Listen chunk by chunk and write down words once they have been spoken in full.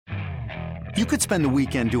You could spend the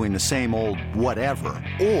weekend doing the same old whatever,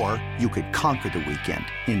 or you could conquer the weekend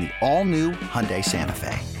in the all-new Hyundai Santa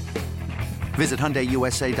Fe. Visit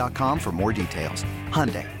HyundaiUSA.com for more details.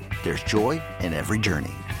 Hyundai, there's joy in every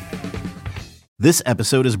journey. This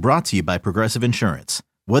episode is brought to you by Progressive Insurance.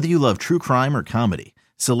 Whether you love true crime or comedy,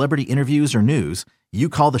 celebrity interviews or news, you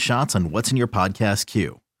call the shots on what's in your podcast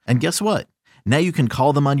queue. And guess what? Now you can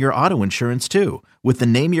call them on your auto insurance too with the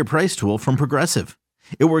Name Your Price tool from Progressive.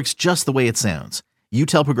 It works just the way it sounds. You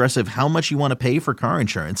tell Progressive how much you want to pay for car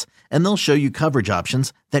insurance, and they'll show you coverage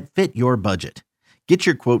options that fit your budget. Get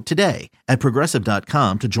your quote today at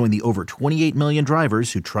Progressive.com to join the over 28 million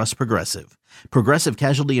drivers who trust Progressive. Progressive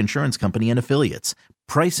Casualty Insurance Company and Affiliates.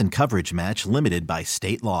 Price and coverage match limited by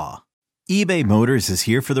state law. eBay Motors is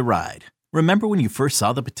here for the ride. Remember when you first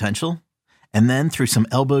saw the potential? And then through some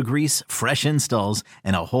elbow grease, fresh installs,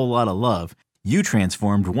 and a whole lot of love, you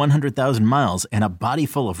transformed 100,000 miles and a body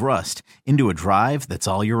full of rust into a drive that's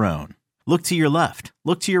all your own. Look to your left.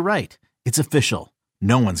 Look to your right. It's official.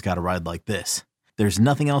 No one's got a ride like this. There's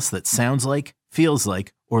nothing else that sounds like, feels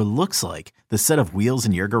like, or looks like the set of wheels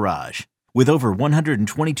in your garage. With over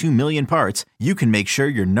 122 million parts, you can make sure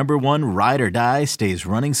your number one ride or die stays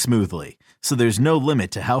running smoothly. So there's no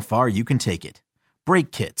limit to how far you can take it.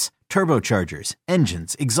 Brake kits, turbochargers,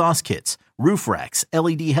 engines, exhaust kits, roof racks,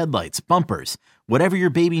 LED headlights, bumpers, whatever your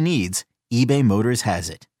baby needs, eBay Motors has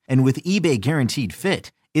it. And with eBay Guaranteed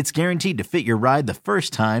Fit, it's guaranteed to fit your ride the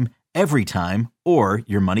first time, every time, or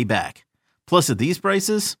your money back. Plus at these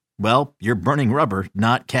prices, well, you're burning rubber,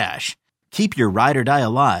 not cash. Keep your ride or die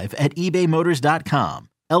alive at ebaymotors.com.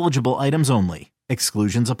 Eligible items only.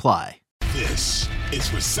 Exclusions apply. This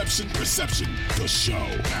is Reception Perception, the show.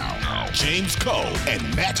 Now, James Koh and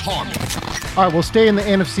Matt Harmon. All right, we'll stay in the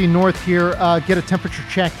NFC North here. Get a temperature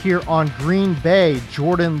check here on Green Bay.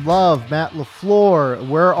 Jordan Love, Matt LaFleur.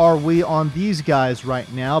 Where are we on these guys right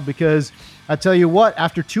now? Because I tell you what,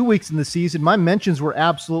 after 2 weeks in the season, my mentions were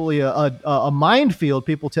absolutely a minefield.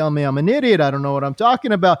 People tell me I'm an idiot. I don't know what I'm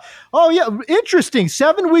talking about. Oh, yeah, interesting.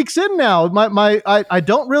 7 weeks in now. I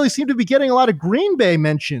don't really seem to be getting a lot of Green Bay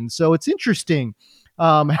mentions, so it's interesting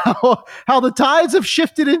how the tides have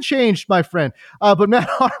shifted and changed, my friend. But Matt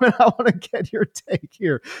Harmon, I want to get your take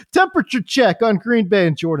here. Temperature check on Green Bay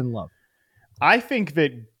and Jordan Love. I think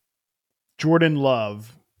that Jordan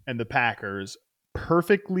Love and the Packers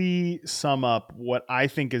perfectly sum up what I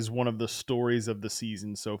think is one of the stories of the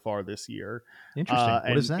season so far this year. Interesting.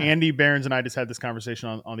 What is that? Andy Behrens and I just had this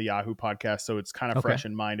conversation on the Yahoo podcast, so it's kind of fresh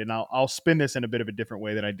in mind. And I'll spin this in a bit of a different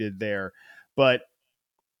way than I did there. But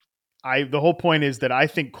the whole point is that I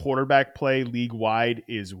think quarterback play league wide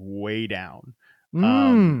is way down.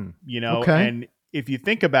 Okay. And if you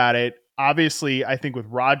think about it, obviously, I think with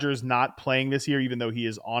Rodgers not playing this year, even though he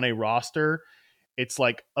is on a roster, it's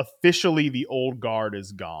like officially the old guard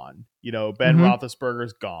is gone. Ben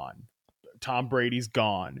Roethlisberger's gone. Tom Brady's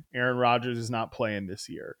gone. Aaron Rodgers is not playing this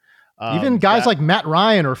year. Even guys like Matt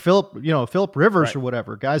Ryan or Philip Rivers right. or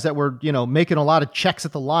whatever, guys that were, making a lot of checks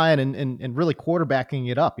at the line and really quarterbacking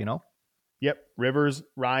it up, Yep. Rivers,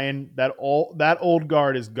 Ryan, that old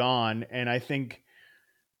guard is gone. And I think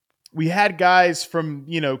we had guys from,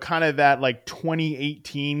 kind of that like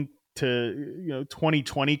 2018 to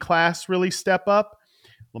 2020 class really step up.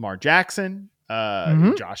 Lamar Jackson,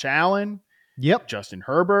 Josh Allen, Justin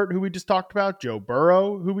Herbert, who we just talked about, Joe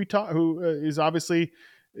Burrow, who is obviously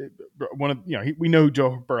one of we know who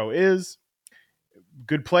Joe Burrow is,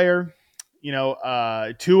 good player.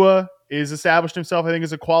 Tua is established himself, I think,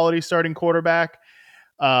 as a quality starting quarterback.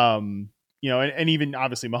 And even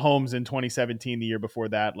obviously Mahomes in 2017, the year before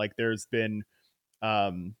that, like there's been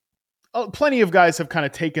plenty of guys have kind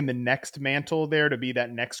of taken the next mantle there to be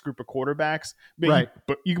that next group of quarterbacks. But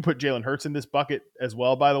you can put Jalen Hurts in this bucket as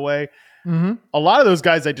well, by the way. Mm-hmm. A lot of those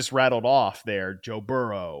guys I just rattled off there, Joe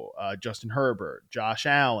Burrow, Justin Herbert, Josh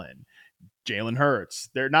Allen, Jalen Hurts,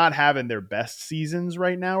 they're not having their best seasons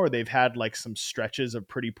right now, or they've had like some stretches of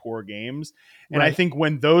pretty poor games. And I think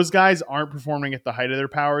when those guys aren't performing at the height of their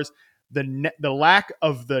powers, the lack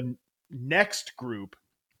of the next group,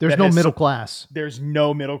 there's no middle class. There's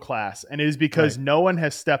no middle class. And it is because no one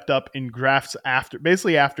has stepped up in drafts after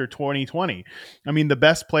 2020. I mean, the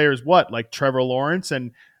best players, like Trevor Lawrence,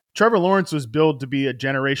 and Trevor Lawrence was billed to be a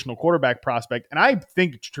generational quarterback prospect. And I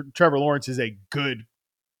think Trevor Lawrence is a good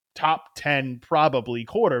top 10 probably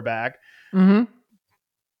quarterback. Mm-hmm.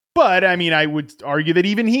 But I mean, I would argue that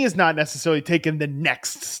even he has not necessarily taken the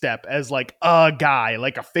next step as like a guy,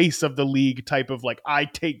 like a face of the league type of like, I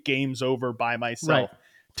take games over by myself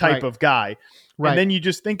type of guy. Right. And then you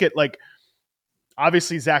just think it like,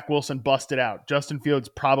 obviously Zach Wilson busted out. Justin Fields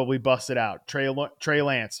probably busted out. Trey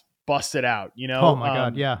Lance busted out, you know? Oh my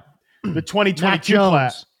God. Yeah. The 2022 Mac Jones.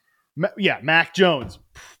 class. Mac Jones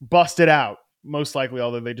busted out, most likely,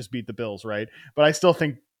 although they just beat the Bills, right? But I still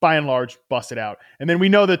think by and large busted out. And then we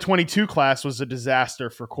know the 22 class was a disaster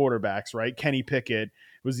for quarterbacks, right? Kenny Pickett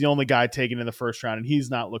was the only guy taken in the first round, and he's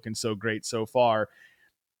not looking so great so far.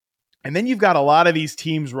 And then you've got a lot of these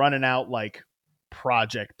teams running out like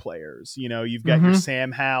project players. You know, you've got your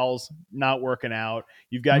Sam Howells not working out.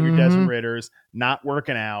 You've got your Desmond Ritters not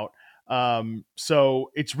working out.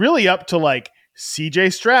 So it's really up to like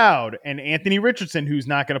CJ Stroud and Anthony Richardson, who's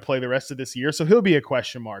not going to play the rest of this year. So he'll be a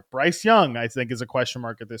question mark. Bryce Young, I think, is a question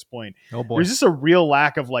mark at this point. Oh boy. There's just a real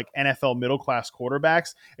lack of like NFL middle-class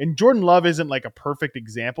quarterbacks. And Jordan Love isn't like a perfect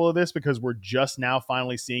example of this because we're just now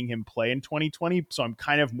finally seeing him play in 2020. So I'm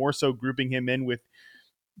kind of more so grouping him in with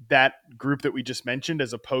that group that we just mentioned,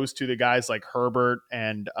 as opposed to the guys like Herbert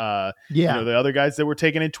and you know, the other guys that were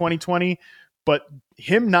taken in 2020. But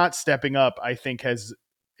him not stepping up, I think, is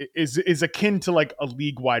akin to like a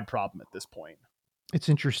league-wide problem at this point. It's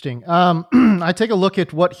interesting. I take a look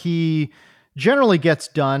at what he generally gets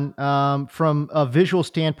done from a visual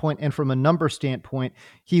standpoint and from a number standpoint.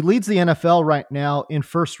 He leads the NFL right now in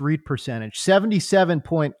first read percentage, 77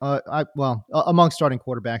 point, among starting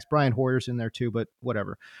quarterbacks. Brian Hoyer's in there too, but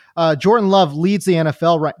whatever. Jordan Love leads the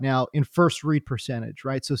NFL right now in first read percentage,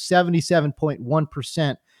 right? So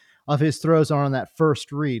 77.1% of his throws are on that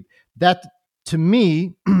first read. That, to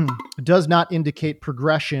me, does not indicate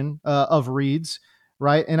progression of reads,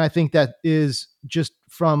 right? And I think that is just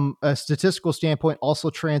from a statistical standpoint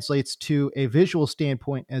also translates to a visual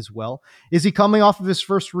standpoint as well. Is he coming off of his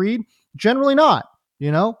first read? Generally not,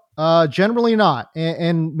 generally not.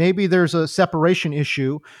 And maybe there's a separation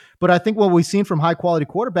issue, but I think what we've seen from high quality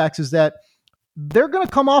quarterbacks is that they're going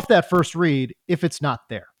to come off that first read if it's not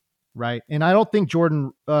there, right? And I don't think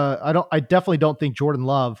I definitely don't think Jordan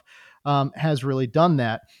Love has really done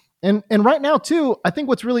that. And right now too, I think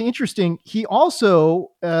what's really interesting, he also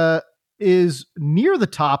is near the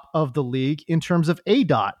top of the league in terms of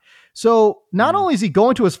ADOT. So not only is he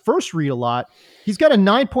going to his first read a lot, he's got a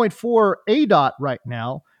 9.4 ADOT right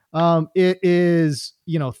now. It is,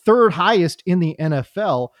 third highest in the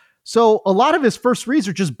NFL. So a lot of his first reads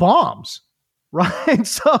are just bombs, right?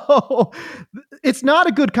 So it's not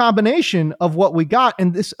a good combination of what we got.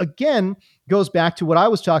 And this, again, goes back to what I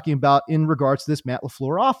was talking about in regards to this Matt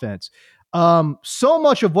LaFleur offense. So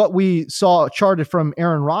much of what we saw charted from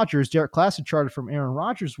Aaron Rodgers, Derek Klassen charted from Aaron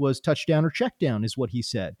Rodgers, was touchdown or check down, is what he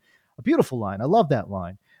said. A beautiful line. I love that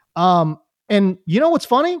line. And you know what's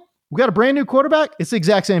funny? We got a brand new quarterback. It's the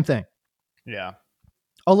exact same thing. Yeah.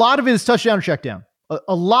 A lot of it is touchdown or check down.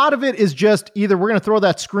 A lot of it is just either we're going to throw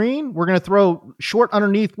that screen, we're going to throw short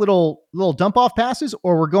underneath little dump off passes,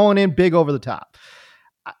 or we're going in big over the top.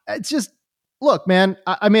 It's just, look, man,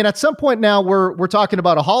 I mean, at some point now we're talking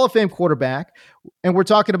about a Hall of Fame quarterback, and we're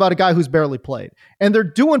talking about a guy who's barely played, and they're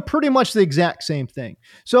doing pretty much the exact same thing.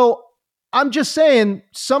 So I'm just saying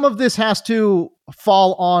some of this has to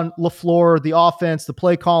fall on LaFleur, the offense, the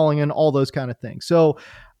play calling, and all those kind of things. So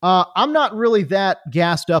I'm not really that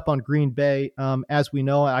gassed up on Green Bay. As we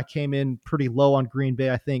know, I came in pretty low on Green Bay.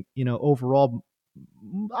 I think, overall,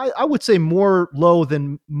 I would say more low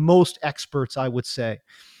than most experts, I would say,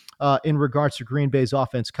 in regards to Green Bay's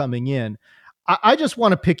offense coming in. I just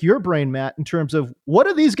want to pick your brain, Matt, in terms of what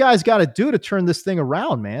do these guys got to do to turn this thing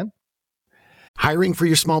around, man? Hiring for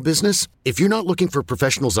your small business? If you're not looking for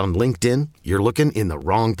professionals on LinkedIn, you're looking in the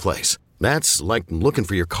wrong place. That's like looking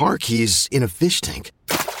for your car keys in a fish tank.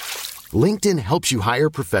 LinkedIn helps you hire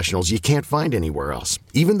professionals you can't find anywhere else,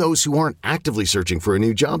 even those who aren't actively searching for a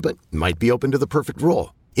new job but might be open to the perfect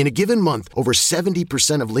role. In a given month, over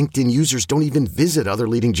 70% of LinkedIn users don't even visit other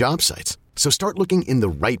leading job sites. So start looking in the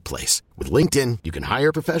right place. With LinkedIn, you can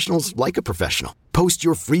hire professionals like a professional. Post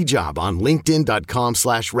your free job on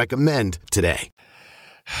linkedin.com/recommend today.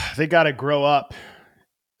 They got to grow up.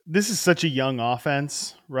 This is such a young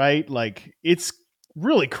offense, right? Like, it's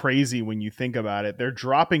really crazy when you think about it. They're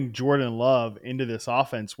dropping Jordan Love into this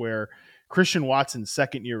offense where Christian Watson,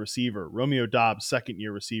 second-year receiver, Romeo Doubs,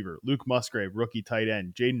 second-year receiver, Luke Musgrave, rookie tight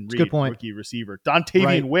end, Jaden Reed, rookie receiver,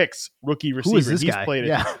 Dontavian Wicks, rookie receiver. Who is this guy?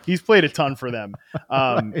 He's played a ton for them.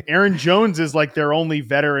 Right. Aaron Jones is like their only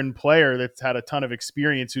veteran player that's had a ton of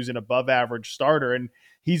experience, who's an above-average starter, and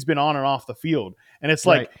he's been on and off the field. And it's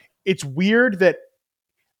like, It's weird that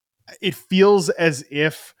it feels as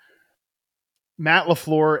if Matt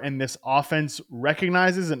LaFleur and this offense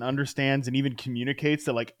recognizes and understands and even communicates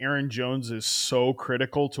that like Aaron Jones is so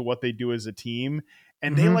critical to what they do as a team.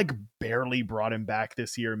 And they like barely brought him back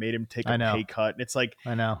this year, made him take a pay cut. And it's like,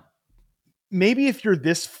 I know. Maybe if you're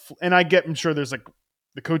this, and I'm sure there's like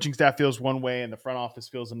the coaching staff feels one way and the front office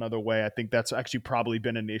feels another way. I think that's actually probably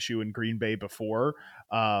been an issue in Green Bay before.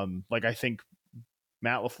 I think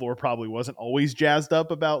Matt LaFleur probably wasn't always jazzed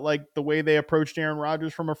up about like the way they approached Aaron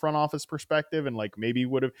Rodgers from a front office perspective. And like maybe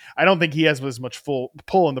would have, I don't think he has as much full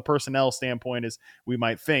pull in the personnel standpoint as we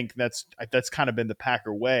might think. That's kind of been the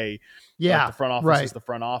Packer way. Yeah. The front office is the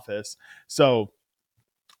front office. So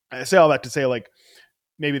I say all that to say, like,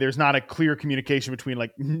 maybe there's not a clear communication between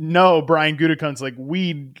like, no, Brian Gutekunst's like,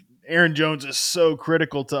 Aaron Jones is so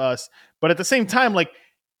critical to us. But at the same time, like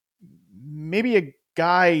maybe a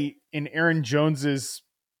guy in Aaron Jones's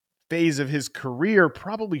phase of his career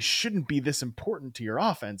probably shouldn't be this important to your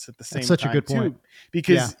offense at the same time. Such a good point.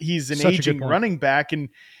 Because he's an aging running back and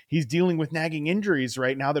he's dealing with nagging injuries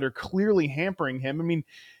right now that are clearly hampering him. I mean,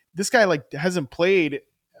 this guy like hasn't played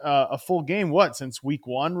a full game since week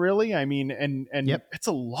 1, really. I mean, and It's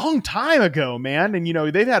a long time ago, man. And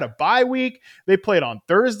they've had a bye week. They played on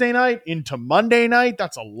Thursday night into Monday night.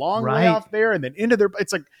 That's a long way off there, and then into their.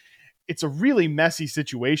 It's a really messy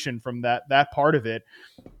situation from that part of it.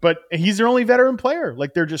 But he's their only veteran player.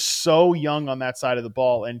 Like they're just so young on that side of the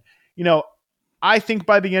ball, and I think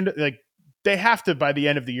by the end of they have to, by the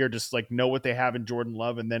end of the year, just like know what they have in Jordan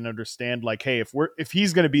Love and then understand like, hey, if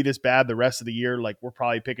he's going to be this bad the rest of the year, like we're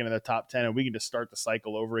probably picking in the top 10 and we can just start the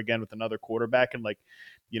cycle over again with another quarterback. And like,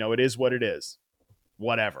 it is what it is,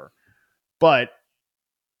 whatever. But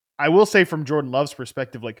I will say from Jordan Love's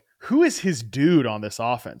perspective, like who is his dude on this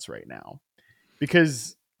offense right now?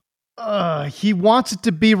 Because he wants it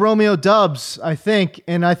to be Romeo Doubs, I think.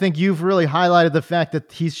 And I think you've really highlighted the fact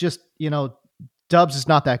that he's just, Doubs is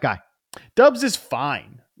not that guy. Doubs is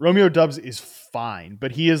fine. Romeo Doubs is fine,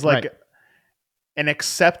 but he is like an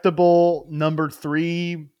acceptable number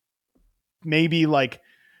 3, maybe like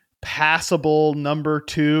passable number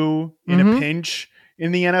 2 in a pinch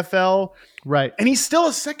in the NFL. Right. And he's still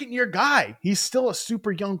a second-year guy. He's still a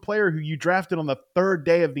super young player who you drafted on the 3rd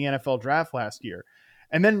day of the NFL draft last year.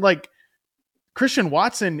 And then like Christian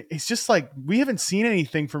Watson, it's just like we haven't seen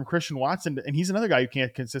anything from Christian Watson, and he's another guy who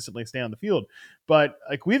can't consistently stay on the field. But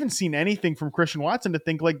like we haven't seen anything from Christian Watson to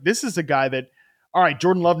think like this is a guy that, all right,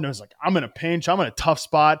 Jordan Love knows like I'm in a pinch, I'm in a tough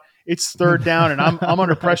spot, it's 3rd down, and I'm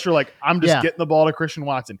under pressure. Like I'm just getting the ball to Christian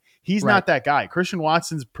Watson. He's not that guy. Christian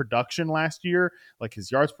Watson's production last year, like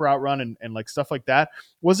his yards per out run and like stuff like that,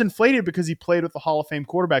 was inflated because he played with the Hall of Fame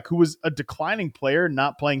quarterback who was a declining player,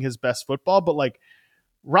 not playing his best football, but like.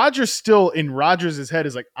 Rodgers still in Rodgers' head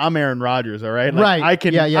is like, I'm Aaron Rodgers. All right. Like, I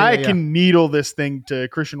can needle this thing to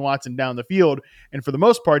Christian Watson down the field. And for the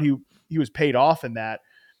most part, he was paid off in that,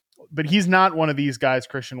 but he's not one of these guys,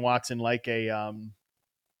 Christian Watson, like any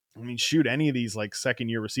of these like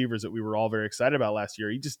 2nd-year receivers that we were all very excited about last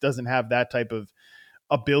year. He just doesn't have that type of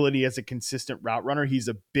ability as a consistent route runner. He's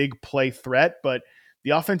a big play threat, but the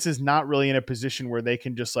offense is not really in a position where they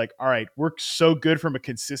can just like, all right, we're so good from a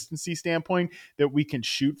consistency standpoint that we can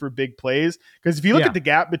shoot for big plays. Because if you look at the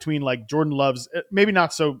gap between like Jordan Love's, maybe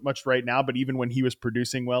not so much right now, but even when he was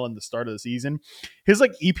producing well in the start of the season, his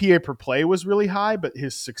like EPA per play was really high, but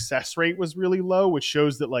his success rate was really low, which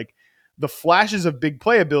shows that like the flashes of big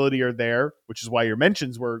playability are there, which is why your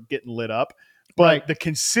mentions were getting lit up. But the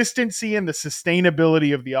consistency and the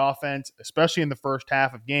sustainability of the offense, especially in the first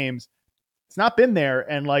half of games, it's not been there.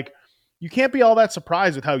 And like, you can't be all that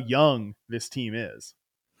surprised with how young this team is.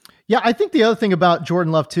 Yeah. I think the other thing about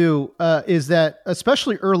Jordan Love too, is that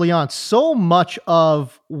especially early on, so much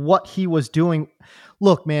of what he was doing,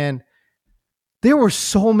 look, man, there were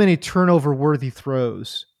so many turnover worthy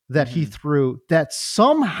throws that he threw that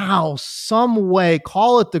somehow, some way,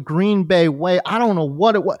 call it the Green Bay way. I don't know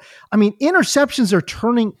what it was. I mean, interceptions are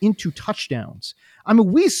turning into touchdowns. I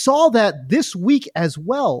mean, we saw that this week as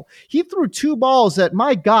well. He threw 2 balls that,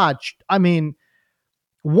 my God, I mean,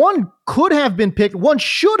 one could have been picked, one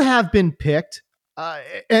should have been picked.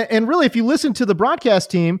 And really, if you listen to the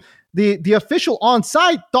broadcast team, the official on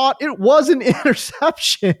site thought it was an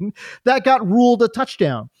interception that got ruled a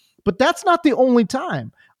touchdown. But that's not the only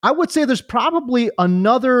time. I would say there's probably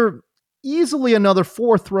easily another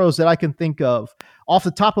 4 throws that I can think of off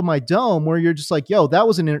the top of my dome where you're just like, yo,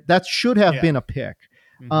 that should have been a pick.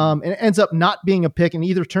 And it ends up not being a pick and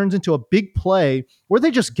either turns into a big play where they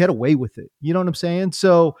just get away with it. You know what I'm saying?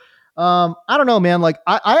 So I don't know, man. Like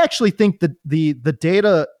I actually think that the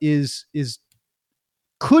data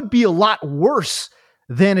could be a lot worse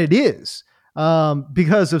than it is.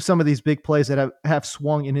 Because of some of these big plays that have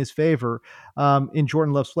swung in his favor in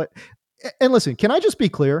Jordan Love's play. And listen, can I just be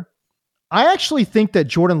clear? I actually think that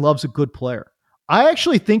Jordan Love's a good player. I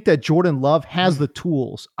actually think that Jordan Love has the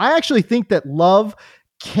tools. I actually think that Love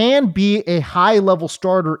can be a high-level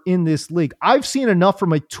starter in this league. I've seen enough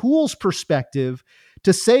from a tools perspective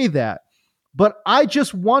to say that. But I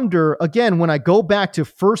just wonder, again, when I go back to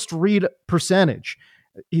first read percentage,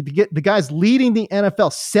 the guy's leading the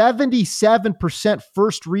NFL, 77%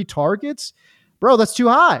 first read targets. Bro, that's too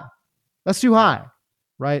high. That's too high,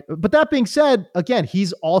 right? But that being said, again,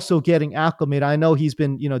 he's also getting acclimated. I know he's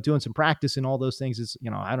been, doing some practice and all those things. Is,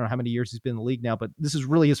 I don't know how many years he's been in the league now, but this is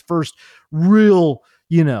really his first real,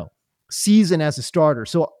 season as a starter.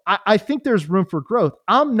 So I think there's room for growth.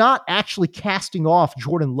 I'm not actually casting off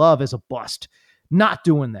Jordan Love as a bust. Not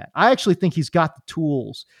doing that. I actually think he's got the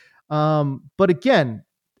tools. But again,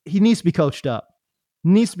 he needs to be coached up.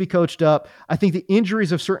 I think the injuries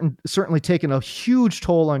have certainly taken a huge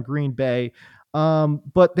toll on Green Bay.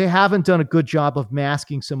 But they haven't done a good job of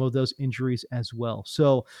masking some of those injuries as well.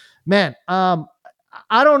 So, man, I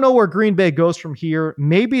don't know where Green Bay goes from here.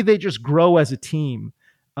 Maybe they just grow as a team.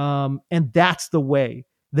 And that's the way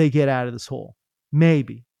they get out of this hole.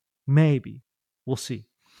 Maybe we'll see.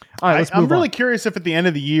 All right, let's move on. I'm really curious if at the end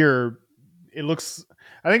of the year it looks,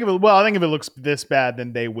 I think if it looks this bad,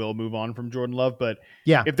 then they will move on from Jordan Love. But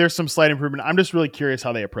yeah, if there's some slight improvement, I'm just really curious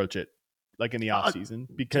how they approach it, like in the offseason,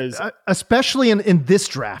 because especially in this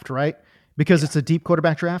draft, right? Because it's a deep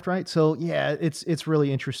quarterback draft, right? So yeah, it's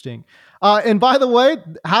really interesting. And by the way,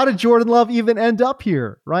 how did Jordan Love even end up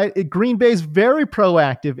here, right? Green Bay's very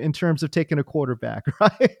proactive in terms of taking a quarterback,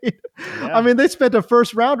 right? Yeah. I mean, they spent a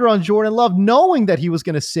first rounder on Jordan Love knowing that he was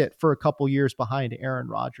going to sit for a couple years behind Aaron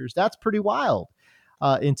Rodgers. That's pretty wild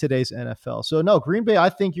in today's NFL. So no, Green Bay, I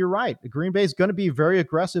think you're right. Green Bay is going to be very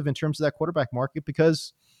aggressive in terms of that quarterback market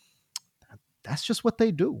because that's just what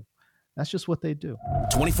they do.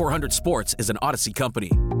 2400 Sports is an Odyssey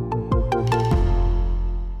company.